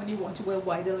great for when you want to wear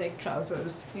wider leg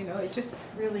trousers. You know, it just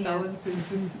Really is.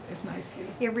 balances it nicely.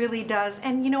 It really does.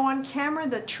 And you know, on camera,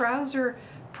 the trouser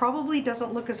probably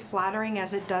doesn't look as flattering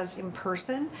as it does in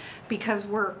person because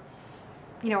we're,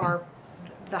 you know,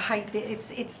 the height,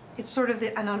 it's sort of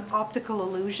an optical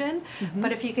illusion.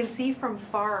 But if you can see from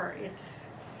far,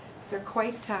 they're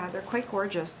quite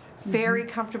gorgeous. Very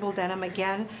comfortable denim.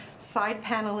 Again, side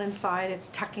panel inside. It's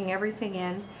tucking everything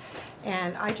in,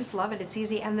 and I just love it. It's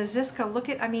easy. And the Ziska, look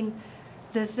at, I mean,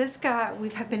 the Ziska.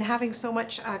 We've been having so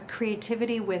much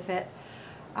creativity with it.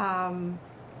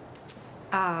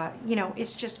 you know,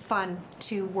 it's just fun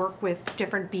to work with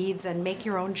different beads and make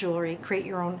your own jewelry, create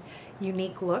your own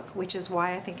unique look, which is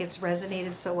why I think it's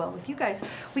resonated so well with you guys.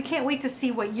 We can't wait to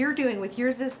see what you're doing with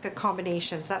your Ziska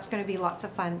combinations. That's going to be lots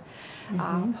of fun.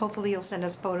 Hopefully you'll send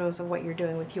us photos of what you're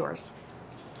doing with yours.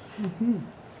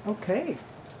 Okay,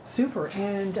 super.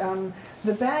 And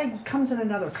the bag comes in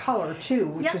another color too,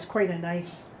 which Yep. is quite a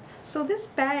nice. So this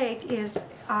bag is,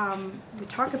 we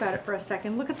talk about it for a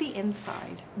second. Look at the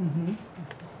inside.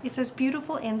 It's as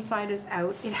beautiful inside as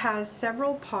out. It has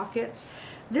several pockets.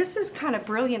 This is kind of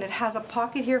brilliant. It has a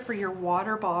pocket here for your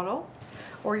water bottle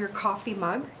or your coffee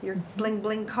mug, your bling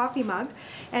bling coffee mug,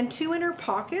 and 2 inner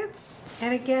pockets.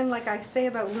 And again, like I say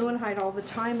about Leeuwenhoek all the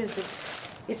time, is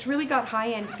it's really got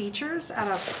high-end features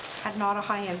at not a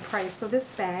high-end price. So this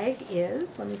bag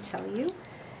is, let me tell you,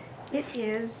 it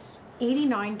is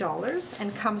 $89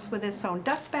 and comes with its own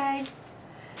dust bag.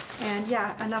 And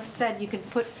yeah, enough said, you can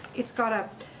put, it's got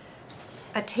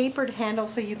a tapered handle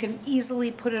so you can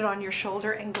easily put it on your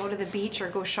shoulder and go to the beach or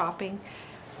go shopping.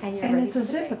 And you're And ready it's a for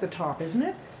the zip day. at the top, isn't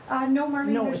it? No, Marlene,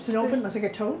 No, there's- it's an open, there's- it's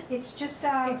like a tote? It's just,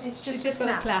 It's it's just got a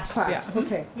snap. clasp, Clasp, yeah.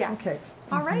 okay. Yeah. Okay.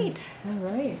 All right. All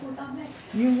right. Who's on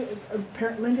next? You,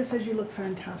 Linda says you look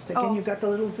fantastic. Oh. And you've got the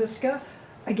little Ziska,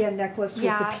 again, necklace with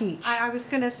Yeah, the peach. I was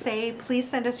gonna say, please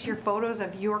send us your photos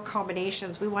of your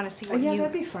combinations. We want to see Oh, what yeah, you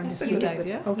that'd be fun to That's a see. good You do with-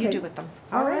 idea. Okay. you do with them.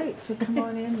 All right, so come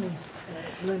on in,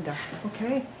 Linda.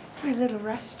 Okay. We're a little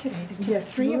rushed today. There's just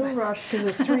Yes, three of little us. rush because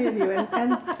there's 3 of you,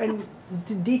 and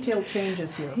detailed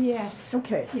changes here. Yes.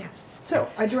 Okay. Yes. So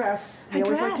a dress. A We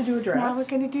always like to do a dress. Now we're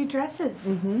going to do dresses.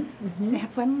 Mm-hmm. They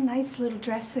have one nice little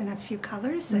dress in a few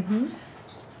colors, and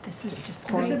this is just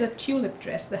So this is great. a tulip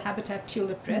dress, the Habitat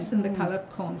tulip dress in the color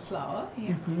cornflower, Yeah.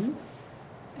 Mm-hmm.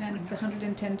 and it's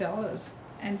 $110.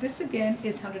 And this again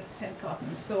is 100%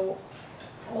 cotton. So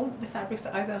all the fabrics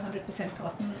are either 100%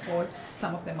 cotton or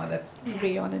some of them are the Yeah.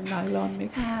 rayon and nylon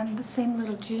mix. And the same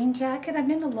little jean jacket. I'm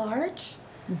in a large,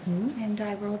 Mm-hmm. and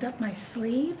I rolled up my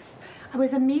sleeves. I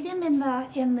was a medium in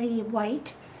the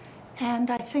white, and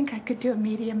I think I could do a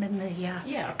medium in the Yeah,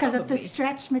 because of the probably.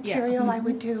 stretch material. I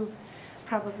would do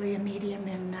probably a medium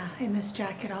in this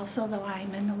jacket also, though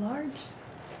I'm in a large.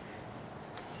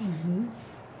 Mm-hmm.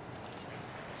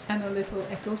 And a little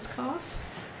echo scarf.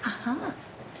 Uh-huh.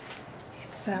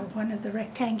 It's one of the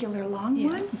rectangular long Yeah.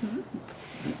 ones,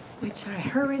 which I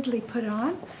hurriedly put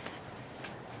on.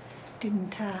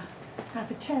 Didn't have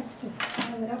a chance to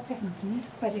style it up,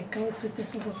 but it goes with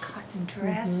this little cotton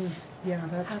dress. Yeah,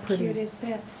 that's How pretty. cute is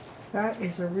this? That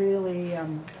is a really,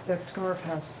 that scarf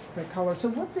has the color. So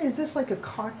what is this, like a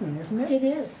cotton, isn't it? It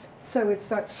is. So it's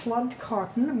that slubbed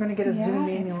cotton. I'm going to get a zoom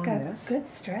in it's on got this. good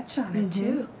stretch on it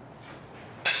too.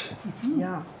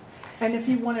 Yeah. And if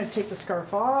you want to take the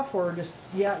scarf off or just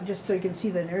so you can see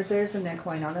there's the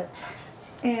neckline on it.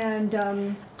 And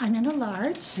I'm in a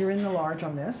large. you're in the large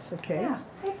on this, okay? Yeah,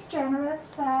 it's generous.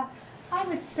 I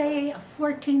would say a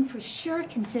 14 for sure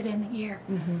can fit in here.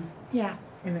 Yeah,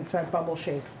 And it's that bubble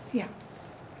shape. yeah.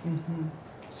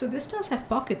 So this does have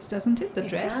pockets, doesn't it? The It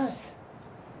dress. does.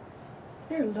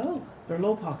 They're low. They're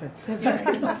low pockets. They're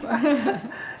very low.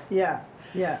 Yeah,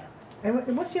 yeah.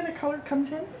 And what's the other color it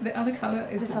comes in? The other color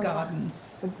is There's the a lot. garden.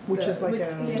 Which The- is like with-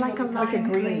 a... It's like a lime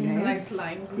green. It's a eh? nice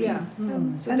lime green. Yeah.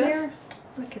 So and does- there,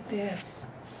 look at this.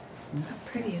 How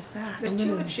pretty is that? The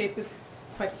tulip shape is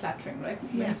quite flattering, right?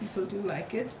 Many Yes. people do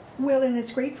like it. Well, and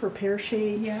it's great for pear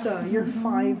shades. Yeah. You're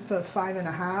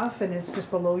 5'5.5", and it's just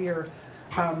below your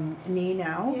knee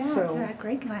now. Yeah, so it's a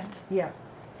great length. yeah,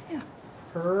 Yeah.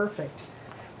 perfect.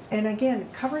 And again,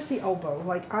 it covers the elbow.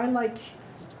 Like I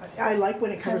like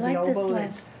when it covers the like this elbow.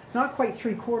 length. It's not quite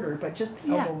 3/4, but just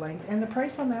Yeah. elbow length. And the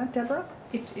price on that, Deborah?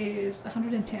 It is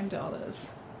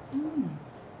 $110.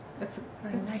 That's a,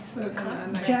 Very that's nice a little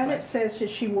cotton. nice Janet price. says that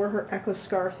she wore her Echo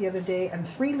scarf the other day, and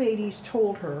 3 ladies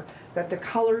told her that the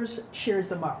colors cheered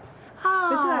them up.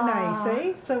 Isn't that nice,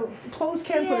 eh? So clothes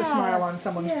can put a smile on Yes,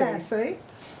 someone's yes. face,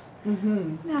 eh?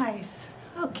 Mm-hmm. Nice.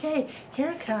 Okay,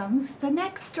 here comes the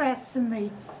next dress in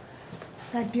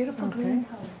that beautiful Okay. green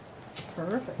color.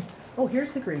 Perfect. Oh,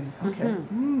 here's the green. Okay.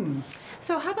 Mm.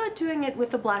 So how about doing it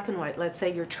with the black and white? Let's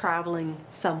say you're traveling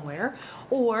somewhere,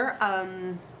 or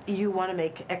you want to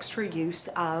make extra use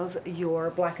of your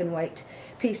black and white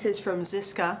pieces from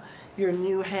Ziska, your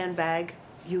new handbag.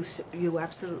 You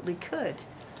absolutely could.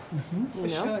 For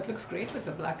sure, it looks great with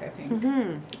the black, I think.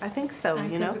 I think so.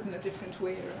 And You does know. it in a different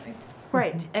way, right?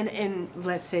 Right, and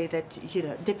let's say that,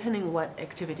 depending what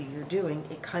activity you're doing,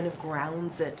 it kind of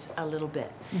grounds it a little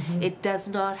bit. It does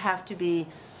not have to be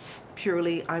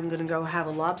purely, I'm going to go have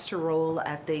a lobster roll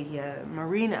at the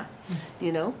marina,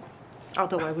 you know?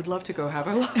 Although I would love to go have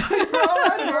a lobster roll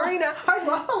at the marina. I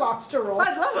love a lobster roll.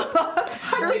 I'd love a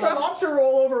lobster I'd take a lobster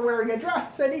roll over wearing a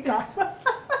dress anytime.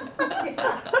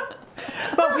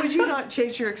 But would you not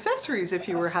change your accessories if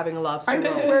you were having a lobster I roll?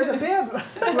 just wear the bib.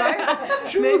 Right?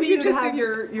 True, Maybe you'd just have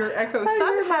your Echo I sun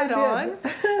wear my hat on,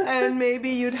 bib. and maybe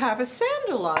you'd have a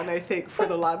sandal on, I think, for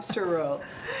the lobster roll.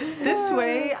 This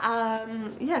way,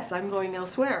 yes, I'm going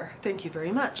elsewhere. Thank you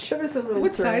very much. Give us a little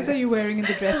What size are turn. you wearing in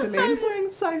the dress, I'm Elaine? wearing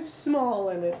size small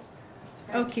in it.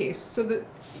 Okay, so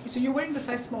you're wearing the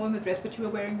size small in the dress, but you were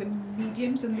wearing the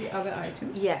mediums in the other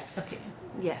items? Yes. Okay.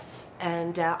 Yes,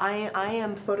 and I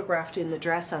am photographed in the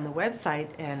dress on the website,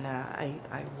 and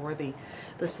I wore the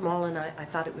small, and I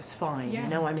thought it was fine. Yeah. You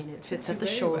know, I mean, it fits Fits at you the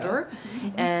very shoulder,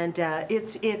 well. and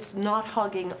it's not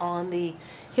hugging on the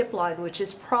hip line, which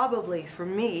is probably for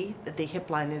me the hip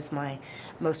line is my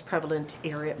most prevalent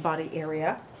body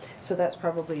area, so that's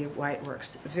probably why it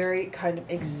works. Very kind of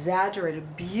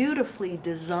exaggerated, beautifully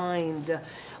designed,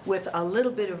 with a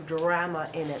little bit of drama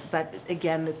in it, but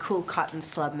again, the cool cotton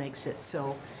slub makes it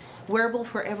so wearable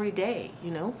for every day,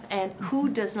 you know? And who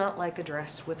does not like a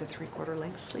dress with a 3/4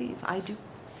 length sleeve? I do.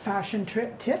 Fashion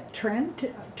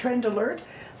trend alert.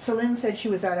 Celine said she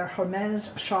was at a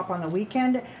Hermes shop on the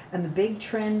weekend, and the big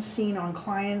trend seen on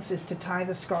clients is to tie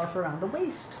the scarf around the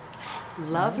waist.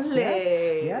 Lovely.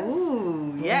 Yes, yes.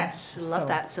 Ooh, yes. Love So,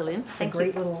 that, Celine. A Thank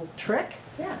great you. little trick.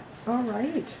 Yeah. All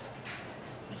right.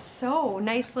 So,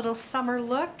 nice little summer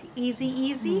look,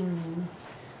 easy.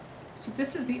 So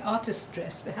this is the artist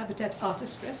dress, the Habitat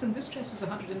artist dress, and this dress is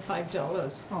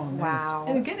 $105. Oh, nice. Wow.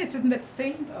 And again, it's in that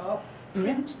same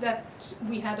print that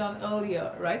we had on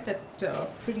earlier, right? That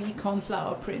pretty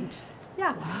cornflower print.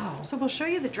 Yeah. Wow. So we'll show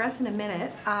you the dress in a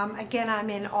minute. Again, I'm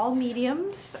in all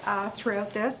mediums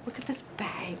throughout this. Look at this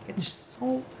bag. It's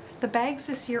so, the bags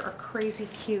this year are crazy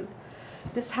cute.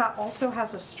 This also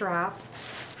has a strap.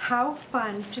 How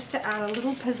fun just to add a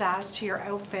little pizzazz to your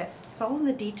outfit. It's all in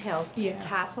the details. Yeah.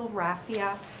 Tassel,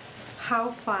 raffia. How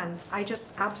fun. I just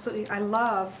absolutely, I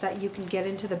love that you can get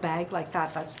into the bag like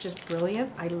that. That's just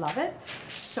brilliant. I love it.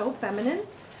 So feminine.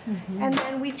 And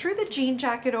then we threw the jean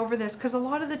jacket over this because a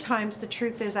lot of the times the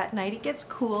truth is at night it gets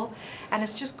cool and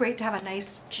it's just great to have a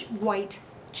nice white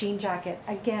jean jacket.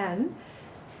 Again,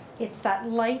 it's that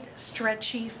light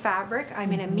stretchy fabric.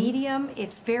 I'm in a medium.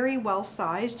 It's very well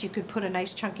sized. You could put a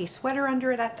nice chunky sweater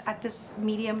under it at this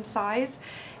medium size,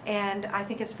 and I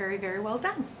think it's very, very well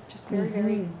done. Just very,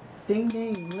 very Ding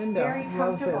ding, Linda. very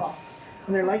loves this. comfortable.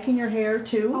 And they're liking your hair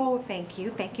too. Oh, thank you.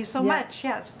 Thank you so Yeah. much.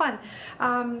 Yeah, it's fun.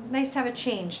 Nice to have a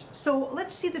change. So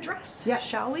let's see the dress, Yeah.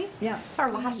 shall we? Yeah. This is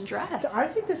our last dress. I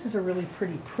think this is a really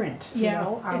pretty print. You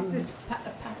know? Is this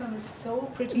pattern is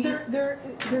so pretty. They're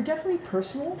definitely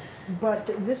personal, but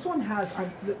this one has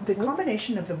the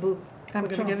combination of the blue. I'm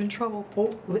What's going to wrong? get in trouble.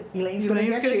 Oh, Elaine's going to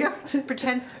Elaine's get gonna you.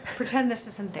 pretend this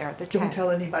isn't there. The Don't tag. tell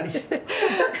anybody.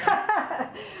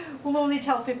 We'll only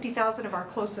tell 50,000 of our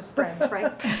closest friends,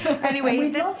 right? And Anyway,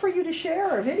 we'd this love for you to share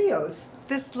our videos.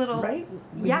 this little Right?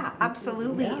 Yeah,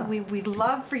 absolutely. Yeah. We'd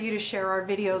love for you to share our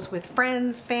videos with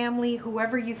friends, family,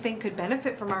 whoever you think could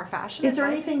benefit from our fashion Is there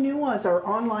advice. anything new as our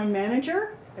online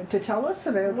manager to tell us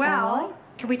about Well, online?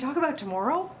 can we talk about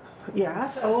tomorrow?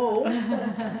 Yes. Oh,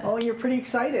 oh, you're pretty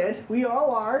excited. We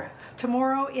all are.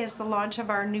 Tomorrow is the launch of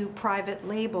our new private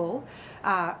label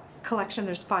collection.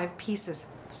 There's 5 pieces.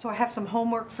 So I have some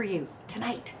homework for you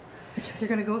tonight. You're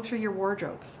going to go through your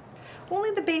wardrobes.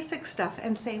 Only the basic stuff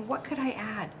and say, what could I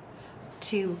add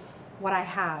to what I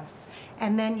have?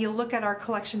 And then you'll look at our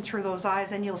collection through those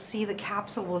eyes and you'll see the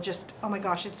capsule will just, oh my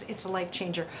gosh, it's a life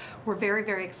changer. We're very,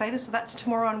 very excited. So that's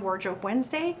tomorrow on Wardrobe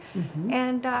Wednesday.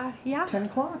 And yeah. 10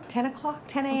 o'clock. 10 o'clock,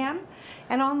 10 a.m.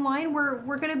 And online, we're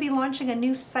going to be launching a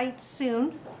new site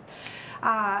soon.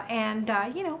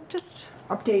 You know, just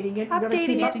Updating it. You gotta Updating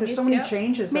keep up. it. There's so many Yeah.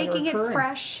 changes making that it are occurring.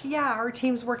 fresh. Yeah, our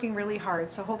team's working really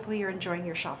hard. So hopefully you're enjoying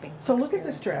your shopping. So look at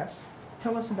this experience. dress.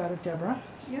 Tell us about it, Deborah.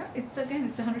 Yeah, it's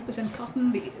 100%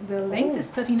 cotton. The length Oh. is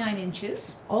 39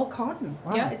 inches. All cotton.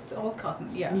 Wow. Yeah, it's all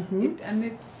cotton. Yeah,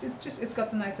 it's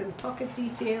got the nice little pocket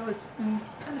detail. It's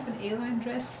kind of an A-line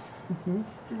dress.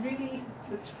 Really,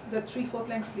 the 3/4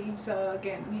 length sleeves are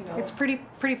again, you know. It's pretty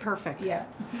perfect. yeah,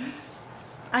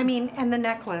 I mean, and the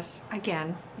necklace,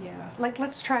 again, yeah, like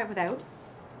let's try it without.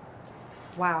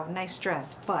 Wow, nice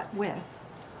dress, but with.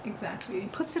 exactly.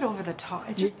 Puts it over the top.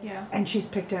 It just, Yeah. And she's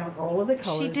picked out all of the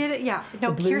colors. she did it, yeah. No,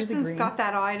 The blue, the Kirsten's green. got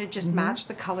that eye to just match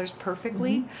the colors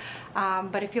perfectly.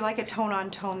 But if you like a tone on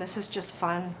tone, this is just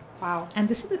fun. Wow. And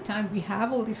this is the time we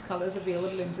have all these colors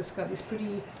available in Ziska, these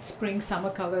pretty spring summer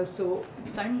colors. So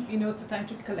it's time, you know, it's the time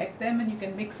to collect them and you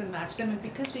can mix and match them. And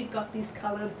because we've got these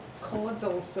colored cords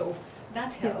also,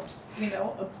 that helps, you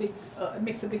know, it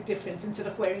makes a big difference. Instead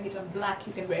of wearing it on black,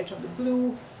 you can wear it on the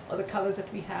blue or the colors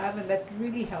that we have, and that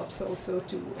really helps also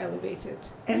to elevate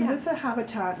it. And Yeah. with the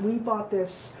Habitat, we bought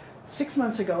this 6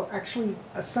 months ago, actually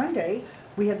a Sunday.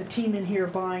 We had the team in here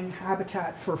buying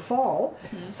Habitat for fall,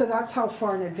 so that's how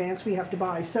far in advance we have to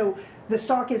buy. So the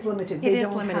stock is limited. It They is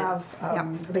don't limited.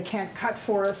 have, they can't cut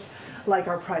for us like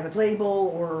our private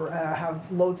label or have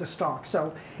loads of stock.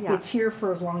 So Yeah. it's here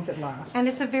for as long as it lasts. And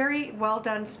it's a very well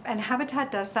done, and Habitat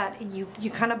does that. You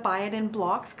kind of buy it in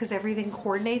blocks because everything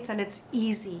coordinates, and it's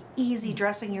easy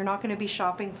dressing. You're not going to be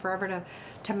shopping forever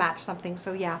to match something.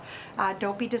 So yeah,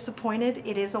 don't be disappointed.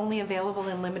 It is only available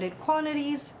in limited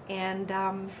quantities, and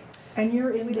And you're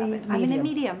in the medium. I'm in a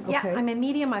medium. Yeah, Okay. I'm a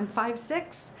medium. I'm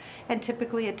 5'6", and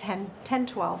typically a 10,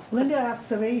 12. Linda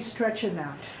asks, are any stretch in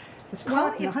that? It's Well,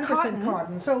 cotton, it's 100%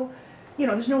 cotton. So, you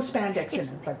know, there's no spandex in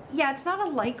It's, it. But yeah, it's not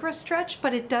a Lycra stretch,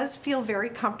 but it does feel very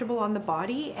comfortable on the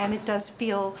body, and it does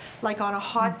feel like on a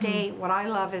hot day, what I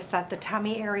love is that the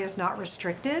tummy area is not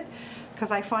restricted,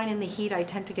 because I find in the heat I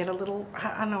tend to get a little,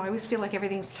 I don't know, I always feel like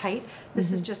everything's tight.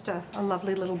 This is just a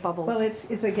lovely little bubble. well,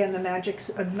 it's again the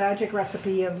magic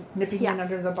recipe of nipping in Yeah.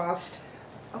 under the bust,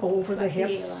 over the like the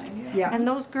hips. A-line, yeah. Yeah. And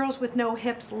those girls with no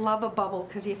hips love a bubble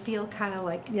because you feel kind of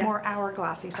like Yeah. more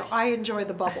hourglassy, so I enjoy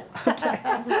the bubble.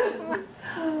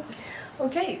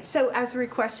 Okay, so as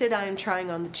requested, I am trying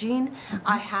on the jean.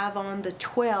 I have on the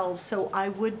 12, so I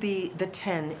would be the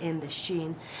 10 in this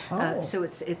jean. Oh. So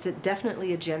it's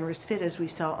definitely a generous fit, as we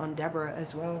saw on Deborah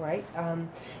as well, right?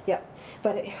 Yeah,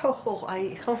 but I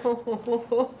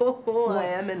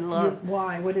am in love.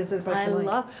 Why? What is it about I you like?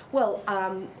 love, well,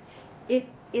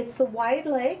 it's the wide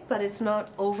leg, but it's not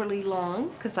overly long,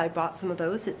 because I bought some of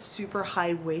those. It's super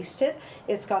high-waisted.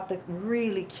 It's got the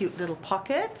really cute little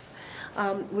pockets,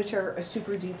 which are a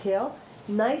super detail.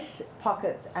 Nice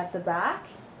pockets at the back.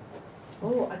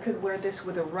 Oh, I could wear this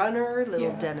with a runner, little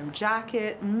Yeah. denim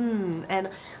jacket. And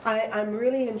I'm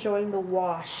really enjoying the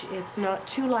wash. It's not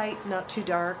too light, not too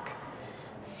dark.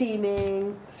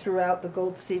 Seaming throughout, the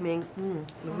gold seaming.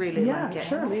 Really Yeah, like it.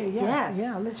 surely. Yeah. Yes.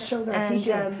 Yeah. Let's show that And,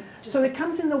 detail. So it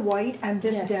comes in the white and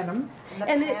this Yes. denim. The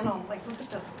And it- panel, like look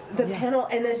at The Yeah. panel,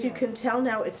 and as you can tell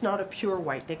now, it's not a pure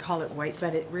white. They call it white,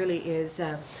 but it really is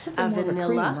a More of a vanilla.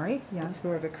 cream, right? Yeah. It's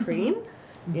more of a cream,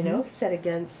 you know, set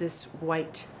against this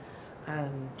white.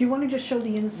 Do you want to just show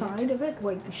the inside of it?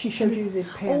 What she showed you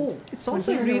this pen. Oh, It's Wanna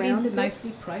also turn really around a bit? nicely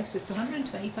priced. It's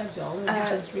 $125,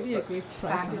 which is really a great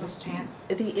price on fabulous this jean.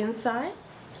 pant. The inside.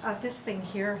 This thing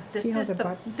here. This See how is the the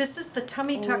button- this is the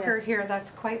tummy tucker yes. here.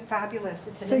 That's quite fabulous.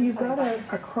 It's an So you've inside got button.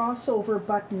 a crossover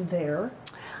button there,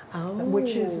 Oh,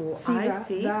 which is see I that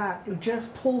see. that it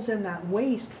just pulls in that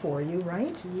waist for you,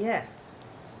 right? Yes.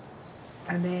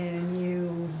 And then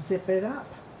you zip it up.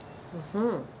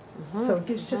 Mm-hmm. So it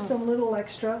gives just a little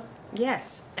extra.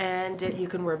 Yes, and you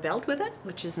can wear a belt with it,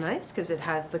 which is nice because it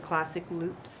has the classic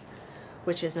loops,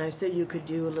 which is nice. So you could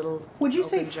do a little. Would you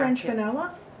say open French jacket.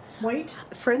 vanilla? White?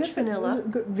 French That's a vanilla.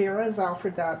 good- Vera's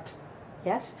offered that.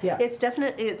 Yes. Yeah. It's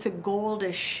definitely it's a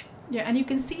goldish. Yeah, and you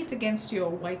can see it against your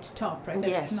white top, right? That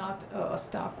Yes. It's not a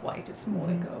stark white. It's more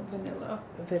like a vanilla.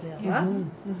 Vanilla. Yeah.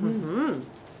 Mm-hmm.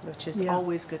 Which is Yeah.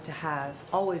 always good to have.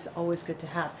 Always good to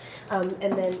have. And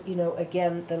then, you know,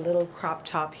 again, the little crop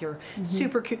top here.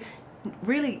 Super cute.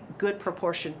 Really good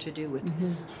proportion to do with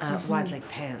wide leg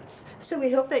pants. So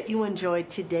we hope that you enjoyed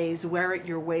today's Wear It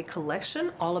Your Way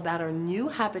collection, all about our new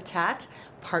Habitat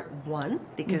Part 1,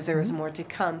 because there is more to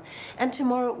come. And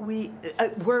tomorrow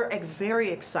we're very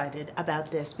excited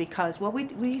about this because, well,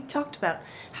 we talked about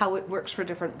how it works for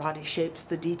different body shapes,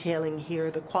 the detailing here,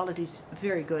 the quality's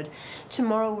very good.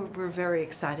 Tomorrow we're very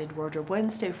excited, Wardrobe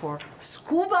Wednesday, for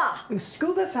Scuba!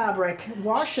 Scuba fabric,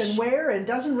 wash and wear and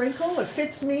doesn't wrinkle. It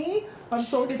fits me. I'm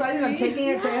so Fits excited. I'm me. taking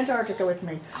it to Antarctica with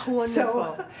me. Wonderful.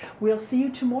 So we'll see you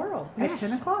tomorrow at Yes.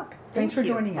 10 o'clock. Thanks for Thank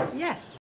you. joining us. Yes.